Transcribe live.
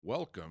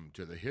Welcome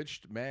to the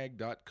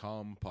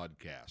HitchedMag.com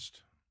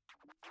podcast.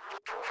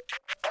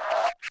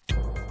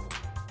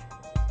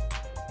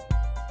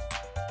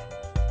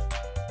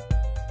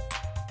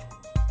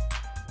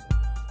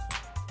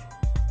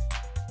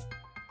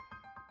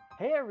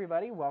 Hey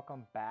everybody,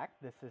 welcome back.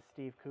 This is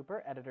Steve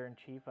Cooper,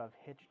 Editor-in-Chief of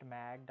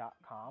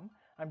HitchedMag.com.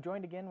 I'm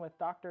joined again with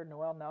Dr.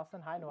 Noelle Nelson.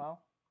 Hi, Noelle.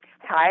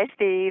 Hi,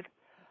 Steve.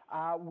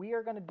 We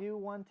are going to do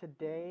one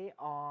today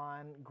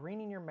on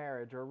greening your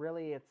marriage, or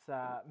really it's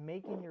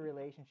making your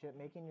relationship,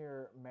 making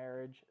your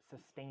marriage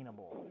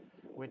sustainable,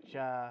 which,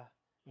 I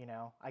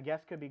guess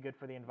could be good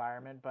for the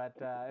environment, but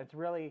it's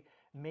really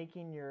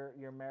making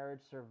your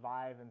marriage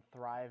survive and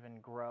thrive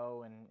and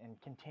grow and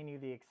continue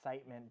the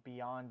excitement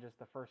beyond just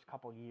the first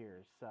couple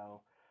years.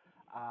 So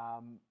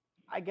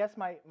I guess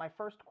my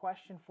first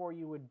question for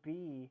you would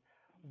be,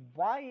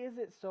 why is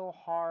it so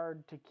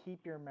hard to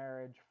keep your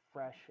marriage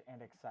fresh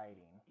and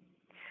exciting?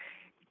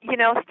 You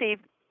know, Steve,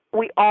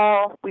 we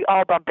all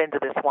bump into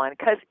this one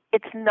because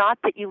it's not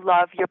that you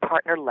love your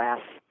partner less.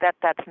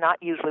 That's not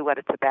usually what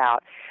it's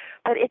about.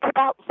 But it's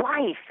about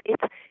life.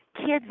 It's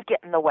kids get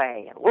in the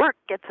way, and work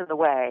gets in the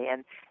way,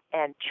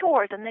 and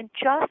chores, and then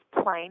just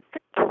plain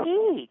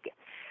fatigue.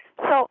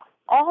 So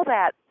all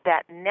that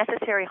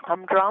necessary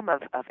humdrum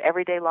of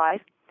everyday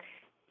life,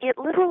 it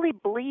literally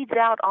bleeds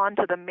out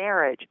onto the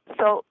marriage.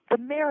 So the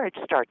marriage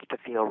starts to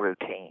feel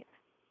routine.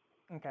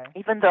 Okay.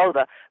 Even though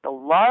the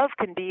love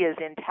can be as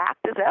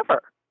intact as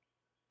ever.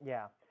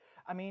 Yeah.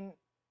 I mean,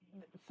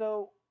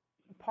 so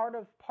part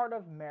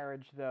of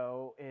marriage,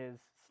 though, is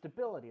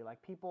stability.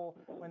 Like, people,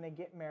 when they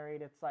get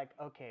married, it's like,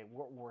 okay,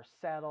 we're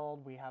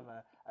settled, we have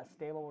a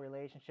stable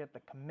relationship,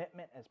 the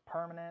commitment is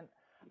permanent.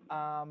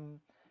 I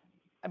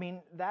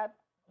mean, that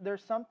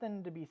there's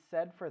something to be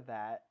said for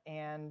that.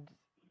 And,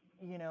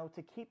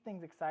 to keep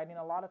things exciting,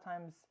 a lot of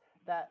times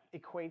that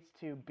equates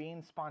to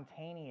being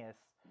spontaneous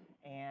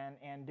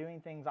and doing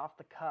things off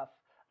the cuff.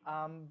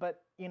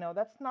 But,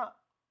 that's not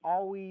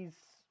always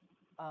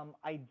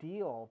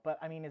ideal. But,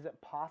 I mean, is it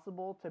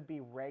possible to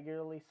be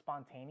regularly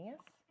spontaneous?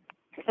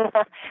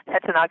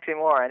 That's an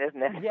oxymoron,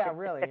 isn't it? Yeah,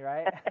 really,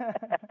 right?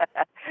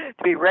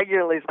 To be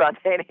regularly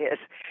spontaneous.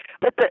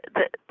 But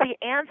the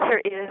answer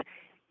is,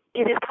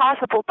 it is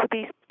possible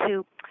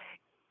to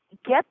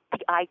get the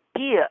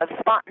idea of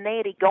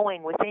spontaneity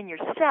going within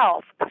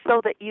yourself so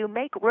that you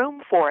make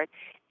room for it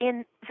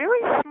in very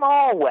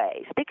small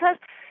ways. Because,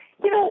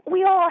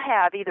 we all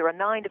have either a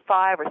 9 to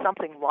 5 or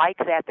something like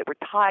that we're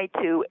tied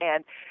to,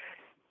 and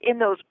in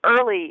those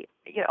early,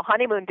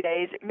 honeymoon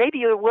days, maybe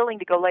you're willing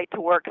to go late to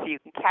work so you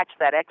can catch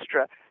that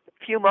extra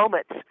few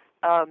moments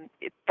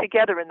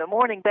together in the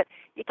morning, but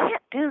you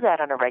can't do that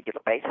on a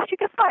regular basis. You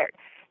get fired.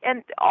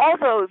 And all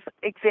those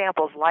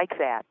examples like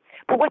that.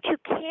 But what you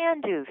can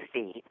do,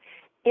 Steve,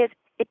 is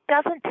it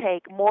doesn't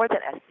take more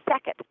than a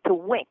second to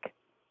wink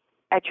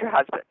at your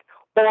husband,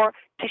 or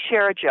to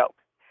share a joke,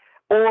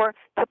 or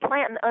to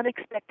plant an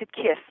unexpected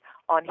kiss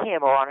on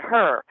him or on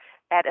her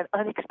at an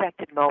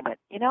unexpected moment.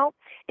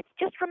 It's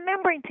just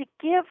remembering to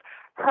give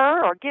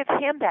her or give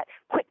him that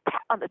quick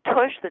pat on the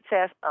tush that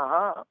says,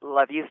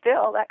 love you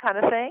still, that kind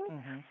of thing.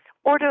 Mm-hmm.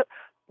 Or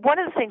one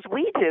of the things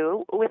we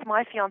do with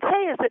my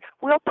fiancé is that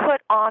we'll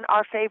put on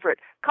our favorite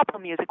couple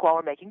music while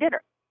we're making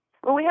dinner.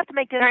 Well, we have to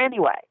make dinner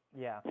anyway.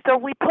 Yeah. So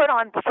we put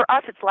on, for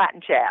us it's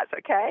Latin jazz,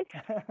 okay?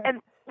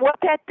 And what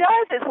that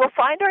does is we'll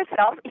find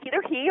ourselves,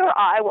 either he or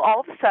I will all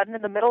of a sudden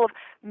in the middle of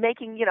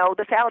making,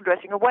 the salad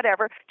dressing or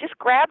whatever, just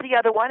grab the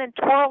other one and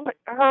twirl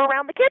her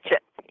around the kitchen,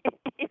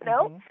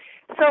 Mm-hmm.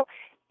 So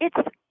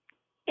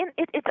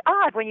it's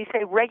odd when you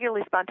say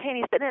regularly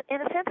spontaneous, but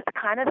in a sense it's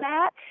kind of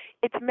that.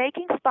 It's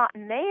making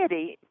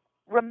spontaneity,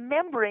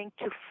 remembering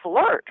to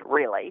flirt,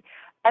 really,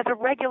 as a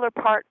regular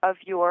part of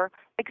your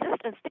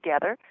existence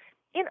together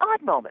in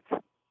odd moments.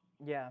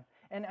 Yeah.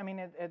 And I mean,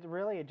 it's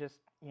really just,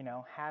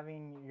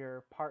 having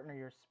your partner,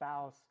 your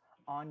spouse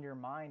on your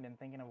mind and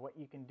thinking of what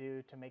you can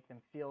do to make them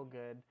feel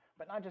good,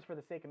 but not just for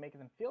the sake of making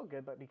them feel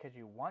good, but because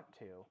you want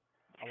to,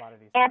 a lot of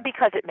these And times.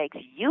 because it makes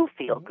you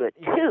feel good,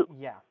 too.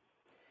 Yeah.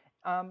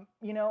 I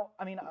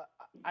mean,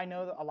 I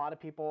know that a lot of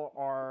people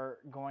are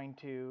going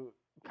to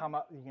come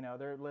up,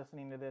 they're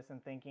listening to this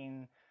and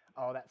thinking,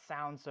 oh, that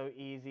sounds so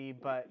easy,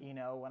 but,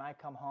 when I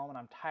come home and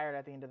I'm tired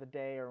at the end of the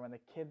day, or when the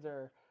kids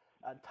are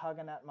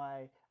tugging at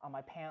on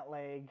my pant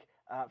leg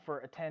for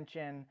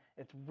attention,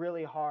 it's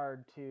really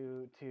hard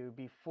to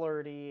be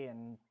flirty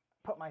and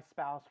put my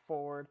spouse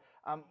forward.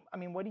 I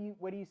mean, what do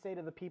you say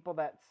to the people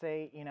that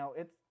say,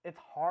 it's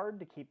hard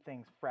to keep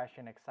things fresh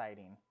and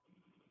exciting?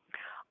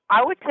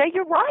 I would say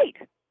you're right.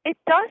 It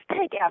does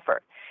take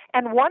effort.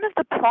 And one of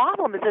the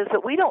problems is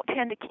that we don't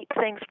tend to keep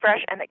things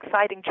fresh and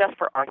exciting just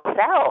for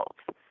ourselves.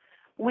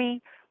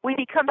 We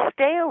become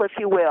stale, if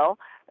you will,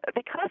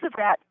 because of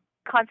that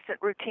constant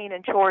routine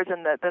and chores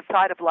and the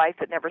side of life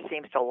that never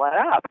seems to let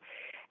up.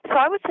 So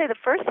I would say the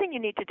first thing you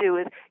need to do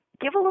is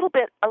give a little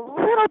bit,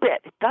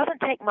 it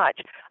doesn't take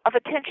much, of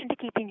attention to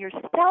keeping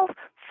yourself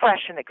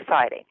fresh and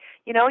exciting.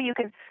 You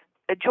can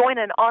join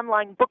an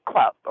online book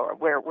club, or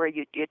where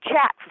you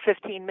chat for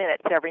 15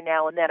 minutes every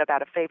now and then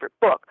about a favorite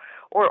book,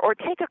 or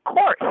take a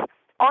course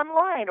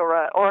online, or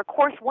a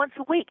course once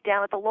a week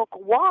down at the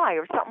local Y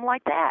or something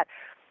like that,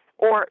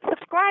 or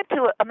subscribe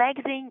to a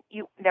magazine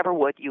you never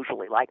would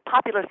usually, like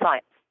Popular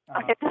Science.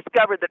 I have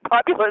discovered that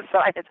Popular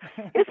Science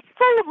is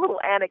full of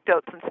little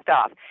anecdotes and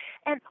stuff.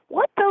 And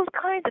what those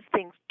kinds of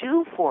things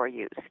do for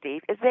you,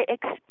 Steve, is they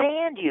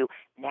expand you.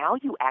 Now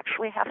you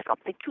actually have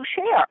something to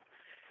share.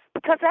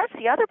 Because that's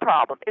the other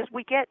problem, is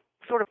we get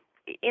sort of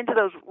into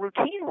those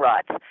routine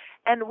ruts,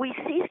 and we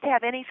cease to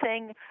have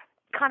anything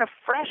kind of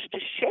fresh to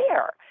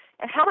share.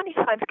 And how many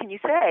times can you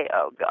say,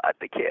 oh, God,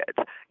 the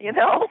kids, you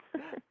know?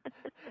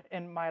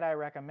 And might I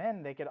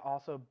recommend they could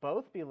also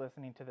both be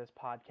listening to this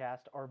podcast,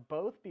 or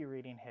both be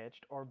reading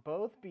Hitched, or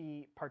both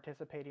be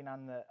participating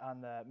on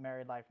the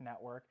Married Life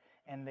Network,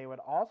 and they would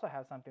also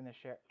have something to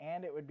share,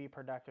 and it would be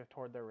productive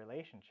toward their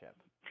relationship.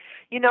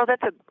 You know,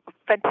 that's a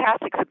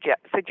fantastic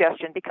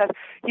suggestion, because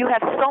you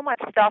have so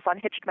much stuff on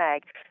Hitched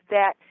Mag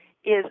that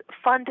is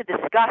fun to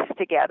discuss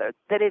together,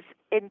 that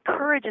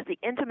encourages the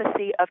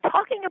intimacy of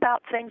talking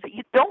about things that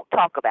you don't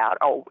talk about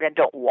and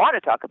don't want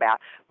to talk about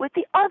with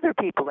the other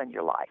people in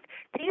your life.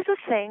 These are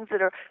things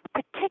that are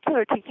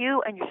particular to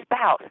you and your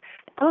spouse.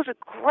 Those are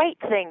great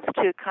things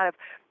to kind of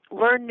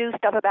learn new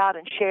stuff about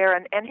and share,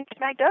 and Hitched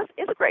Mag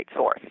is a great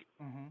source.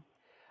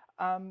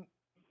 Mm-hmm.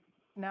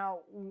 Now,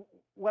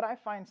 what I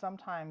find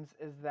sometimes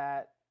is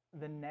that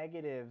the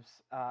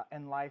negatives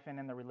in life and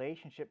in the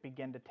relationship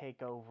begin to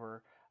take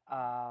over.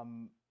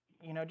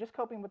 You know, just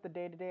coping with the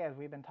day-to-day, as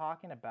we've been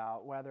talking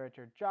about, whether it's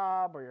your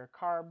job or your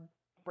car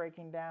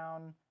breaking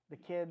down, the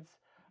kids.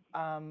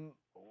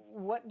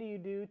 What do you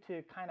do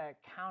to kind of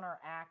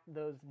counteract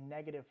those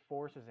negative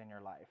forces in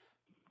your life?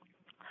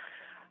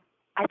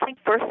 I think,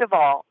 first of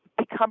all,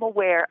 become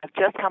aware of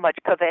just how much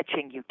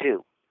kvetching you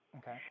do.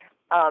 Okay.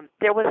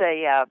 There was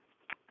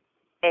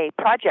a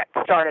project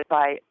started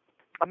by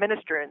a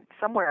minister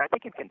somewhere, I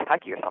think in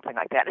Kentucky or something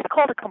like that. It's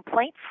called A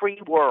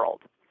Complaint-Free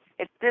World.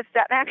 It's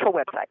an actual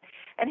website.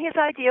 And his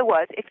idea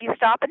was, if you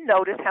stop and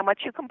notice how much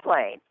you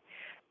complain,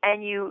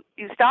 and you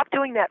stop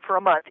doing that for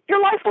a month,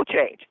 your life will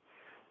change.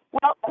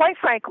 Well, quite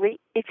frankly,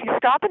 if you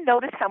stop and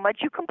notice how much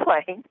you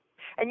complain,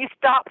 and you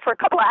stop for a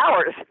couple of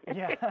hours,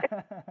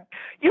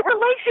 your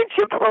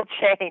relationship will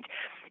change.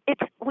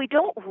 We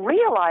don't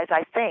realize,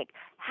 I think,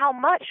 how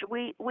much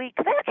we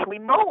kvetch, we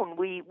moan,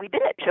 we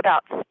bitch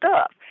about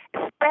stuff,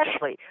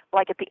 especially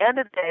like at the end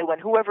of the day when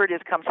whoever it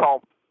is comes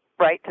home,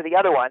 right, to the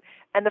other one,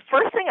 and the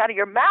first thing out of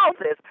your mouth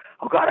is,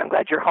 oh, God, I'm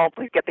glad you're home.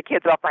 Please get the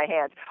kids off my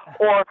hands.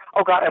 Or,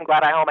 oh, God, I'm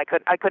glad I'm home.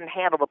 I couldn't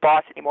handle the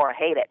boss anymore. I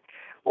hate it.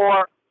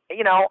 Or,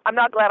 you know, I'm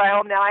not glad I'm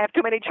home now. I have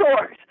too many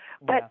chores.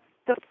 But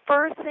the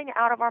first thing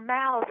out of our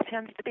mouths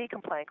tends to be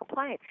complain.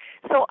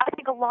 So I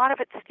think a lot of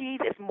it, Steve,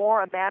 is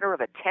more a matter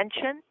of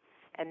attention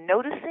and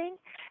noticing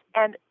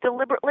and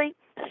deliberately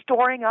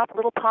storing up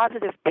little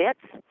positive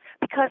bits,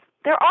 because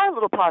there are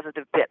little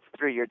positive bits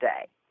through your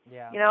day.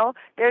 Yeah. You know,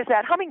 there's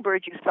that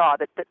hummingbird you saw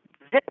that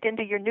zipped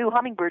into your new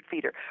hummingbird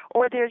feeder,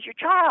 or there's your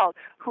child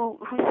who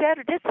said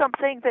or did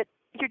something that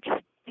you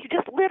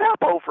just lit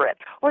up over it,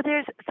 or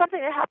there's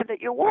something that happened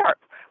at your work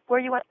where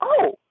you went,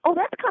 oh,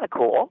 that's kind of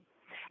cool.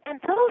 And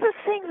those are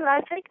things that I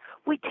think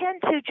we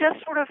tend to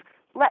just sort of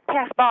let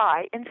pass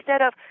by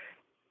instead of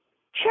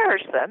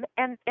cherish them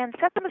and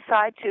set them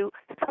aside to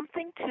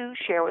something to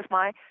share with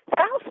my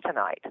spouse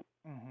tonight.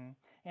 Mm-hmm.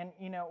 And,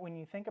 you know, when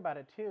you think about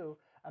it, too,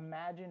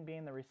 imagine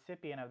being the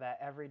recipient of that.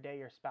 Every day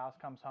your spouse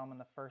comes home and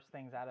the first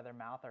things out of their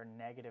mouth are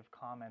negative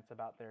comments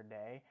about their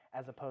day,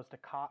 as opposed to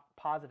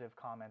positive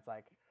comments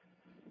like,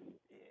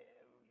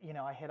 you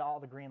know, I hit all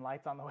the green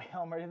lights on the way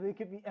home. Or they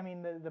could be, I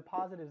mean, the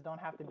positives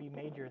don't have to be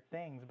major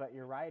things, but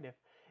you're right.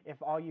 If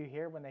all you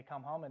hear when they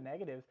come home are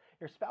negatives,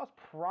 your spouse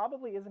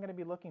probably isn't going to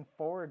be looking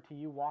forward to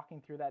you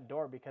walking through that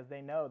door, because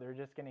they know they're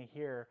just going to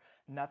hear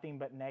nothing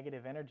but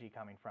negative energy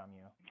coming from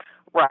you.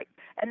 Right.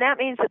 And that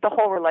means that the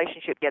whole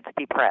relationship gets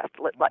depressed,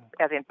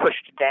 as in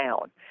pushed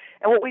down.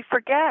 And what we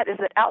forget is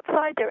that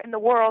outside there in the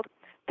world,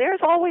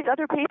 there's always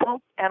other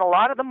people, and a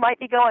lot of them might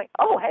be going,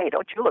 oh, hey,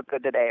 don't you look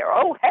good today? Or,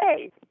 oh,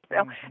 hey, you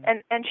know,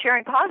 and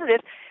sharing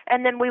positives.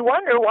 And then we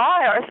wonder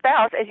why our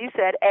spouse, as you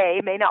said,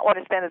 A, may not want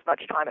to spend as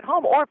much time at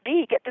home, or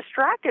B, get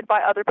distracted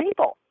by other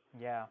people.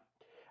 Yeah.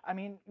 I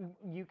mean,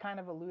 you kind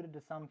of alluded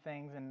to some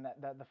things, and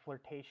that the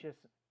flirtatious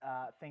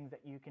things that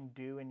you can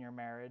do in your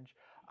marriage.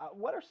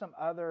 What are some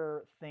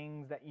other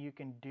things that you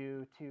can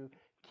do to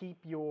keep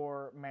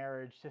your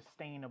marriage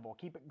sustainable,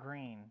 keep it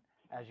green,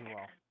 as you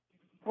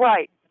will?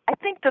 Right. I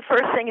think the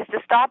first thing is to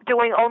stop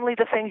doing only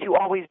the things you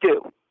always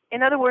do.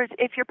 In other words,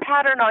 if your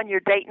pattern on your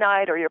date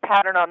night, or your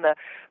pattern on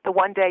the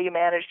one day you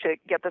manage to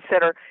get the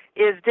sitter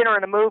is dinner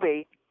and a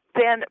movie,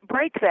 then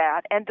break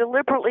that and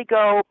deliberately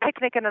go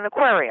picnic in an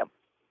aquarium.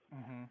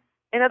 Mm-hmm.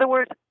 In other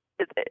words,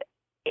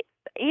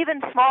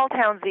 even small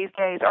towns these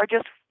days are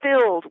just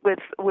filled with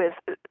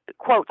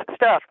quote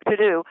stuff to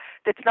do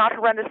that's not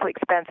horrendously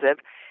expensive,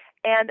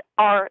 and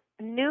are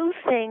new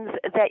things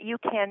that you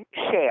can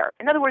share.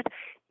 In other words,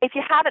 if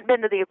you haven't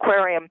been to the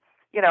aquarium,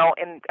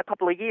 in a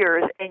couple of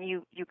years, and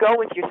you go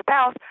with your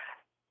spouse,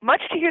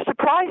 much to your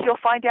surprise, you'll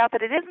find out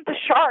that it isn't the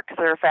sharks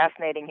that are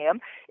fascinating him,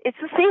 it's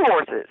the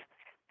seahorses.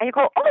 And you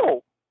go,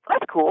 oh,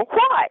 that's cool.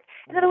 Why?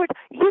 In other words,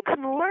 you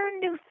can learn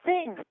new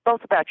things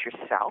both about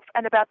yourself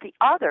and about the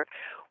other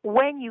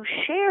when you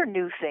share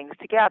new things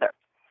together.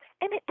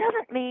 And it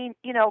doesn't mean,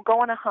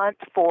 go on a hunt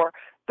for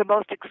the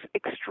most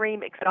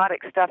extreme exotic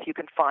stuff you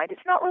can find.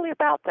 It's not really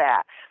about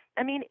that.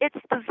 I mean, it's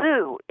the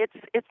zoo.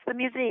 It's the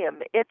museum.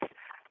 It's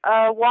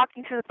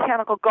walking through the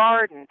botanical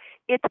garden.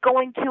 It's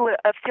going to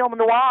a film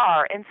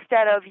noir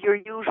instead of your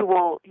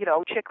usual,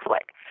 chick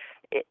flick.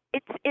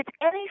 It's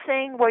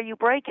anything where you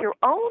break your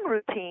own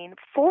routine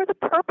for the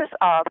purpose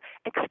of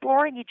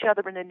exploring each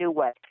other in a new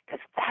way, because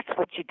that's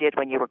what you did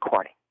when you were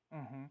courting.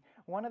 Mm-hmm.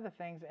 One of the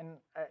things, and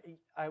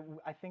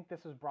I think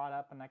this was brought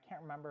up, and I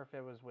can't remember if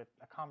it was with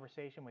a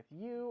conversation with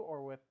you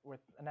or with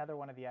another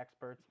one of the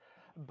experts,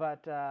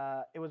 but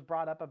it was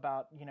brought up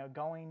about,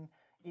 going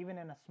even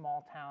in a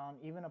small town,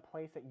 even a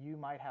place that you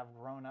might have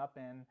grown up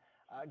in,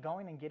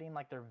 going and getting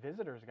like their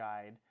visitor's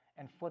guide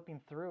and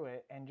flipping through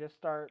it and just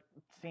start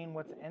seeing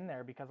what's in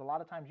there, because a lot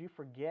of times you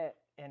forget,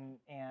 and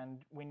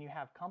when you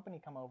have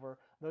company come over,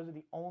 those are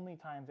the only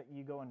times that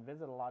you go and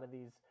visit a lot of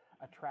these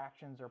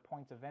attractions or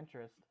points of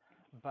interest.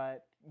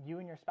 But you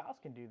and your spouse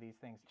can do these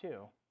things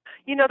too.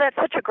 That's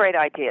such a great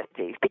idea,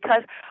 Steve,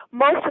 because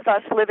most of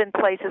us live in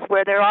places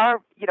where there are,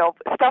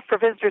 stuff for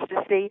visitors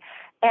to see,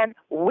 and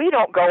we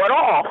don't go at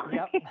all.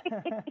 Yep.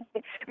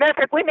 Matter of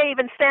fact, we may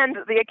even send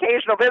the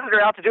occasional visitor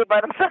out to do it by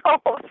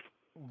themselves.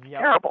 Yep.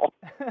 Terrible.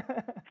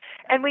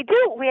 And we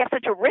do. We have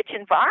such a rich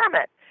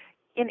environment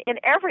in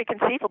every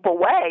conceivable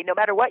way. No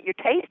matter what your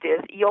taste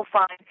is, you'll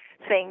find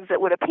things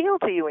that would appeal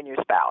to you and your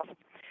spouse.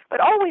 But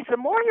always, the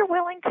more you're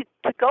willing to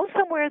go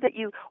somewhere that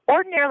you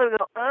ordinarily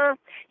go,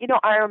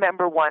 I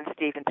remember one,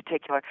 Steve, in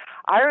particular.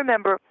 I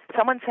remember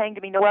someone saying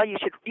to me, Noelle, you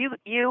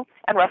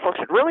and Russell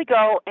should really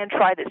go and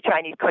try this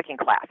Chinese cooking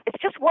class. It's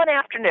just one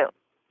afternoon.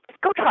 Just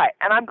go try it.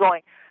 And I'm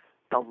going,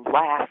 the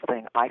last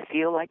thing I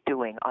feel like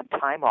doing on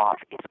time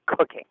off is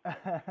cooking.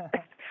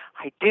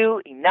 I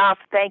do enough,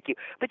 thank you.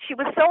 But she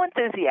was so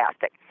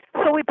enthusiastic.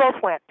 So we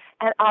both went,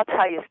 and I'll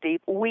tell you,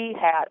 Steve, we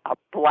had a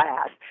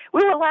blast.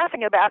 We were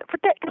laughing about it for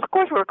days, because of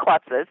course we were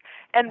klutzes,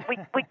 and we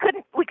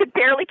could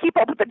barely keep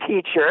up with the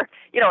teacher.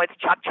 It's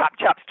chop, chop,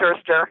 chop, stir,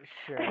 stir.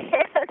 Sure.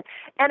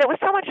 And it was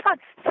so much fun.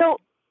 So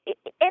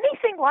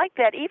anything like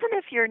that, even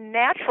if your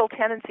natural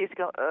tendencies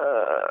go,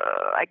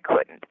 I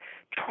couldn't,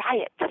 try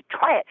it. Just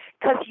try it,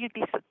 because you'd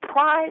be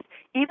surprised,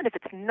 even if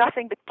it's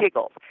nothing but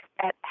giggles,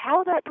 at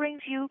how that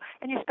brings you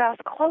and your spouse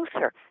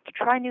closer to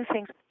try new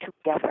things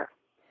together.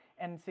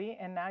 And see,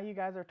 and now you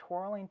guys are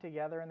twirling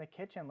together in the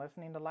kitchen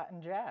listening to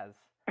Latin jazz.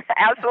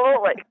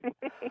 Absolutely.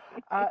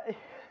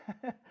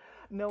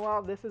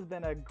 Noelle, this has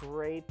been a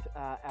great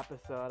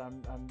episode.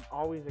 I'm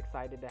always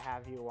excited to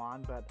have you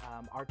on, but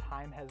our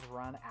time has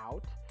run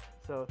out.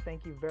 So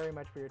thank you very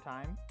much for your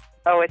time.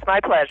 Oh, it's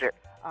my pleasure.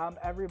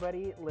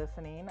 Everybody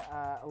listening,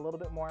 a little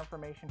bit more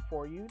information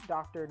for you.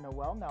 Dr.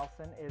 Noelle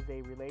Nelson is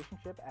a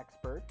relationship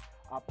expert,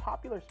 a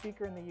popular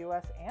speaker in the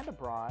U.S. and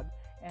abroad,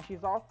 and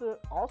she's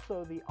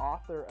also the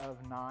author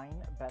of 9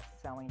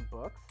 best-selling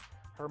books,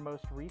 her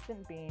most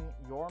recent being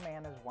Your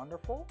Man is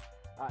Wonderful.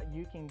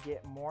 You can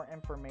get more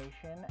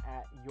information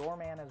at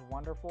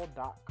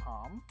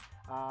yourmaniswonderful.com.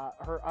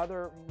 Her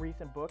other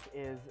recent book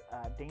is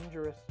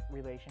Dangerous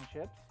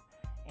Relationships,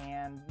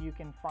 and you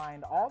can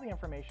find all the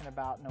information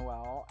about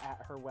Noelle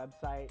at her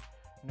website,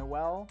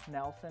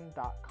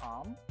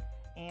 noellenelson.com.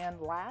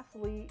 And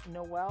lastly,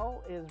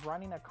 Noelle is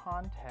running a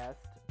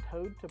contest,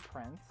 Toad to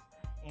Prince,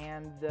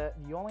 and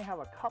you only have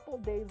a couple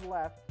days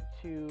left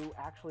to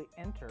actually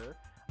enter.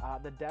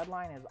 The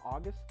deadline is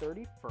August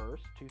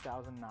 31st,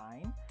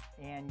 2009,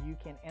 and you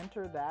can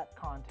enter that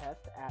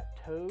contest at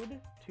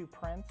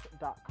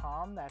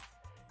toadtoprince.com. That's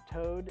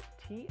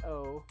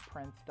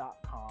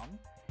toadtoprince.com.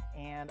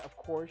 And of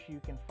course,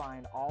 you can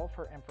find all of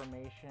her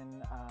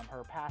information,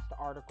 her past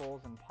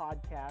articles and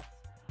podcasts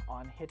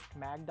on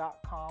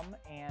hitchedmag.com,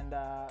 and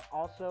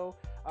also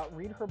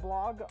read her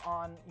blog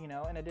on,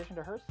 in addition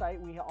to her site,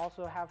 we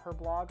also have her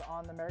blog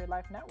on the Married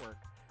Life Network.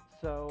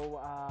 So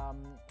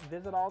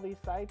visit all these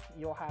sites.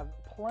 You'll have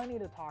plenty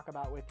to talk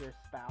about with your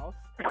spouse,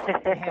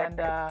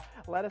 and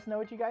let us know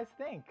what you guys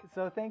think.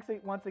 So thanks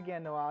once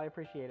again, Noelle. I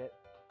appreciate it.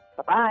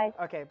 Bye-bye.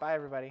 Okay, bye,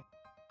 everybody.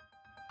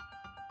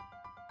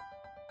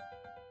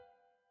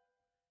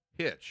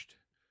 Hitched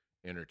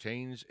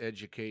entertains,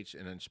 educates,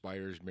 and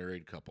inspires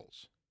married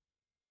couples.